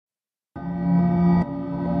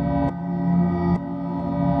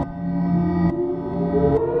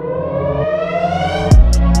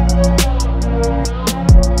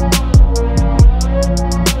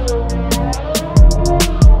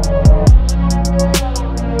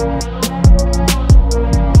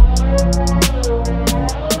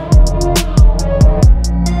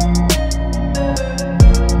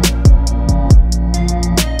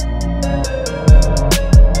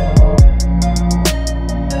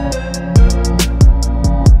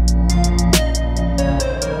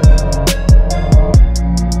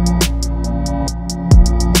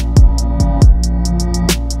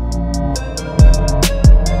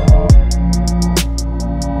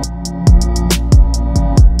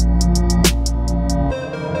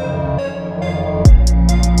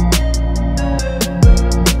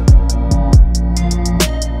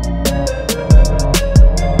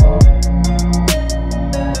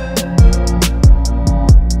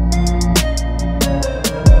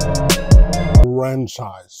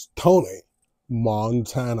franchise, Tony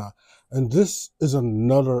Montana. And this is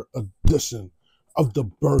another edition of the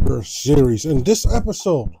burger series. In this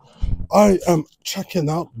episode, I am checking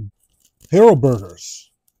out Hero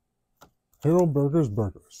Burgers. Hero Burgers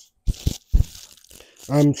Burgers.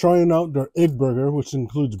 I'm trying out their egg burger, which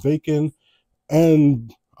includes bacon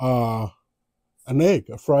and an egg,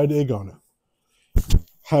 a fried egg on it.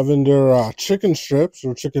 Having their chicken strips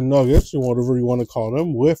or chicken nuggets, or whatever you want to call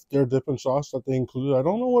them, with their dipping sauce that they included. I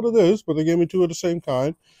don't know what it is, but they gave me two of the same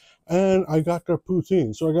kind. And I got their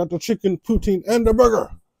poutine. So I got the chicken poutine and the burger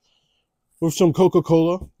with some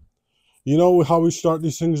Coca-Cola. You know how we start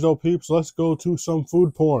these things though, peeps? Let's go to some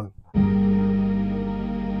food porn.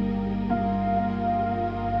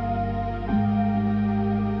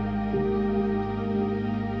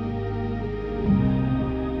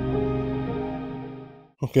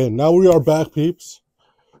 Okay, now we are back, peeps.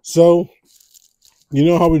 So, you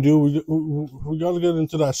know how we do. We got to get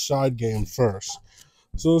into that side game first.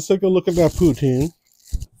 So let's take a look at that poutine.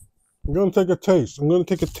 I'm going to take a taste. I'm going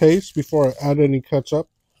to take a taste before I add any ketchup.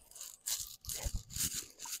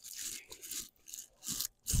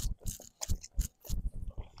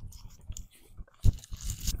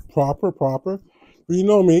 Proper. But you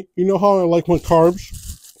know me. You know how I like my carbs?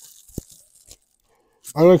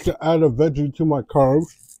 I like to add a veggie to my carbs.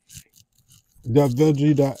 That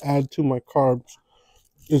veggie that I add to my carbs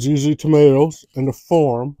is usually tomatoes in the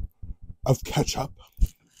form of ketchup.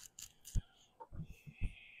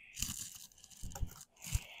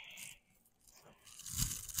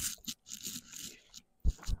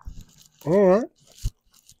 All right.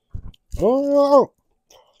 Oh,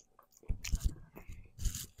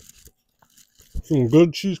 some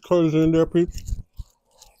good cheese curds in there, peeps.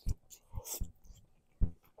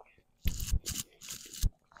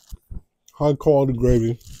 High quality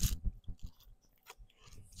gravy.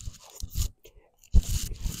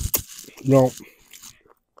 Now,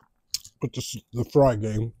 with the fry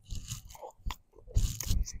game,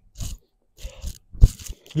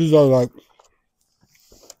 these are like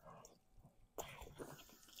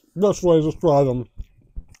best way to fry them.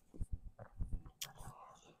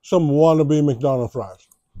 Some wannabe McDonald's fries.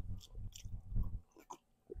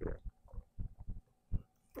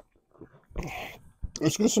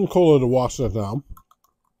 Let's get some cola to wash that down.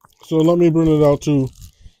 So let me bring it out to.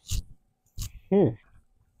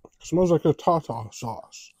 Smells like a tartar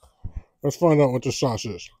sauce. Let's find out what the sauce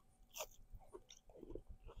is.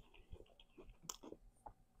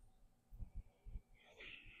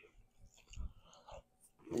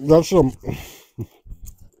 That's some.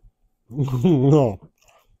 No.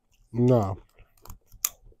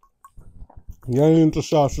 You ain't into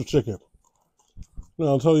sauce for chicken. Now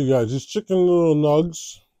I'll tell you guys, these chicken little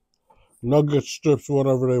nugget strips,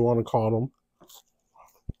 whatever they want to call them.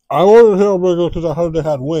 I ordered Hero Burger because I heard they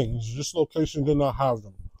had wings. This location did not have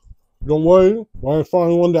them. Don't worry, when I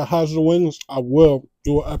find one that has the wings, I will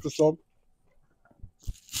do an episode.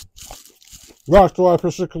 That's why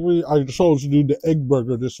particularly I chose to do the egg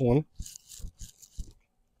burger this one.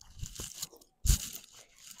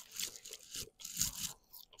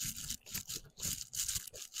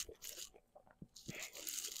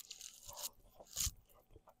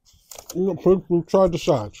 We've tried the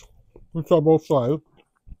sides. We've tried both sides.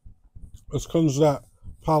 Let's cleanse that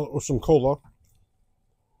palate with some cola.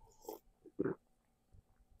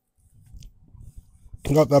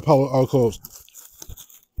 Got that palate all closed.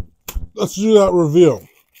 Let's do that reveal.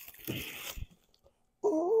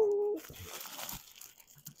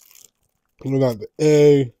 We got the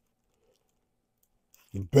egg,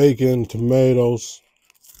 the bacon, tomatoes.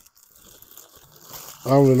 I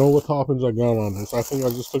don't even know what toppings I got on this. I think I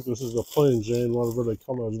just took this as a plain Jane, whatever they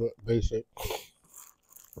come as basic.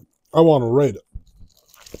 I want to rate it.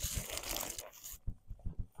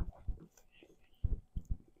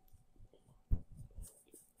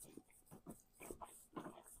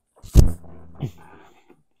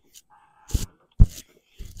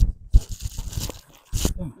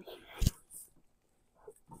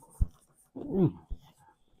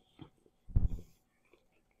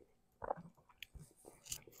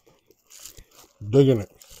 Digging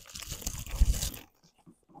it.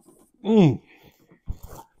 You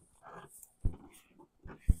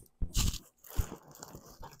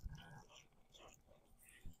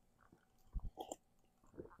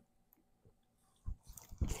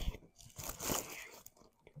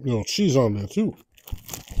know, cheese on there too.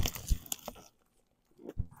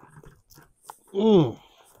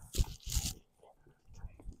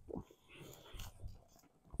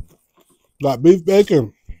 That beef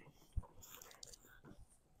bacon.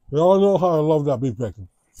 You all know how I love that beef bacon.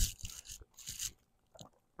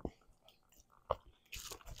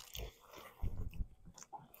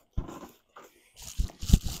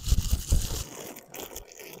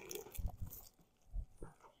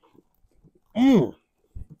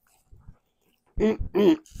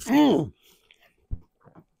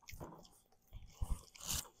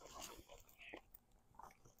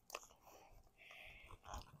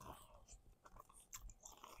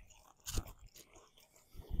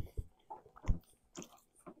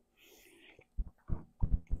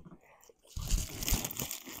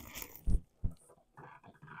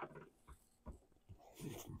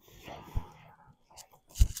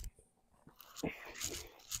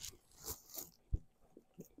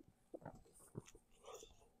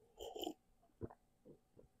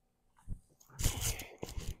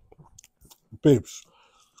 Peeps.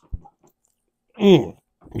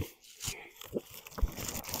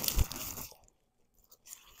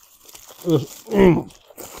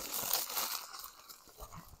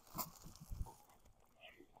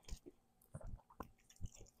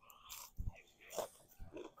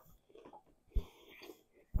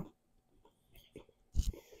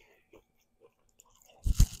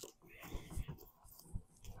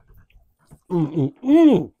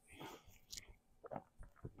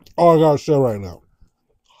 All I gotta say right now.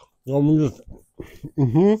 Let me just.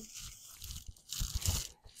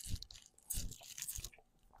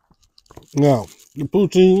 Now, the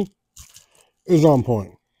poutine is on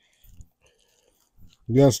point.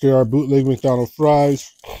 Yes, there are bootleg McDonald's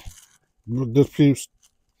fries. But this Peeps,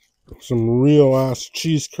 some real ass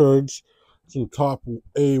cheese curds, some top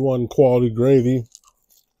A1 quality gravy.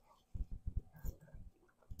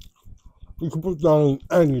 You can put down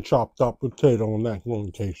any chopped up potato and that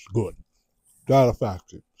one tastes good. That's a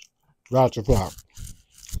fact. That's a fact.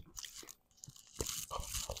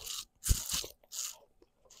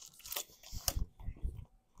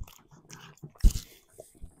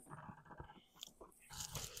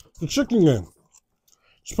 The chicken game.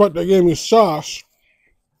 But they gave me sauce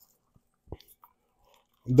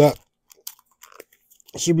that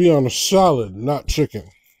should be on a salad, not chicken.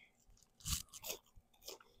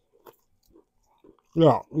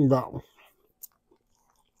 Yeah, that.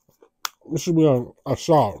 It should be on a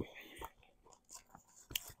salad.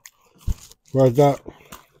 Like that.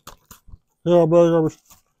 Yeah, burger.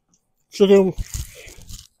 Chicken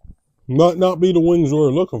might not be the wings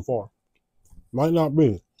we're looking for. Might not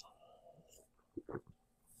be.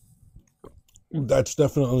 That's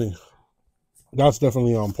definitely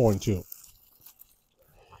on point too.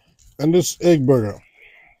 And this egg burger,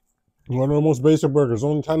 one of the most basic burgers,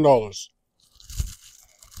 only $10.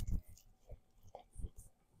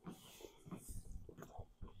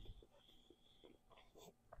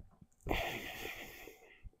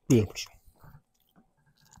 Peeps.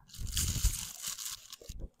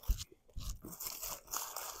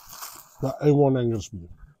 That A1 Angus beef.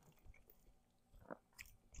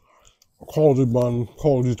 Quality bun,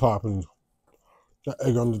 quality toppings, the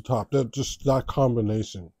egg on the top. That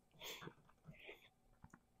combination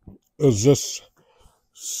is just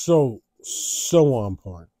so on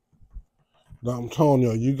point. Now I'm telling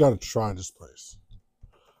you, you gotta try this place.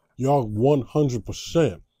 Y'all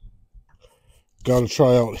 100% gotta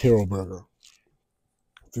try out Hero Burger.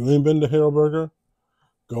 If you ain't been to Hero Burger,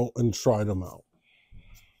 go and try them out.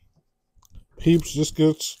 Peeps, this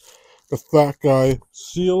gets the fat guy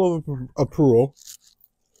seal of approval.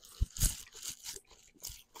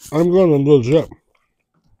 I'm gonna legit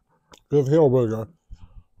give Hero Burger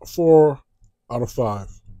a 4 out of 5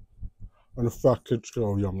 on the fat kid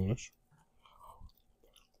scale of yumminess.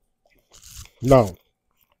 No.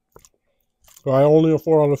 Why only a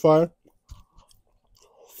 4 out of 5?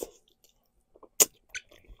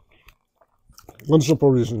 One simple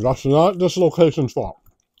reason. That's not this location's fault.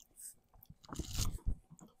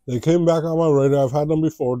 They came back on my radar. I've had them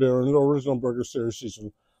before. They were in the original Burger Series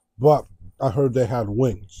season. But I heard they had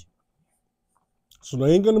wings. So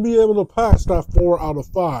they ain't going to be able to pass that 4 out of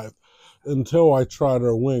 5 until I try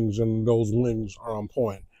their wings, and those wings are on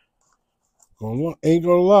point. Ain't going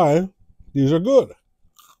to lie, these are good.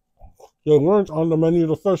 They weren't on the menu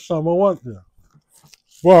the first time I went there.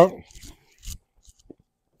 But,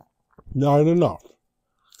 not enough.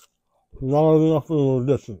 Not enough in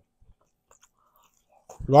addition.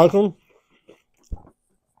 Like them?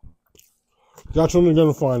 That's when you're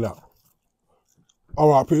going to find out.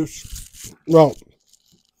 Alright, peeps. Well,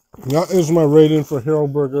 that is my rating for Hero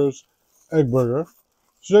Burger's Egg Burger.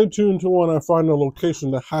 Stay tuned to when I find a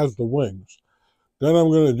location that has the wings. Then I'm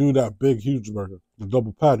going to do that big, huge burger. The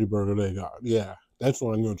double patty burger they got. Yeah, that's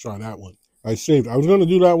when I'm going to try that one. I was going to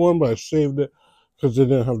do that one, but I saved it because they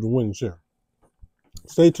didn't have the wings here.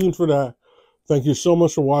 Stay tuned for that. Thank you so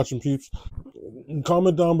much for watching, peeps.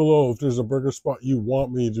 Comment down below if there's a burger spot you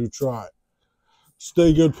want me to try.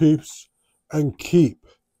 Stay good, peeps, and keep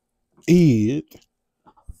eating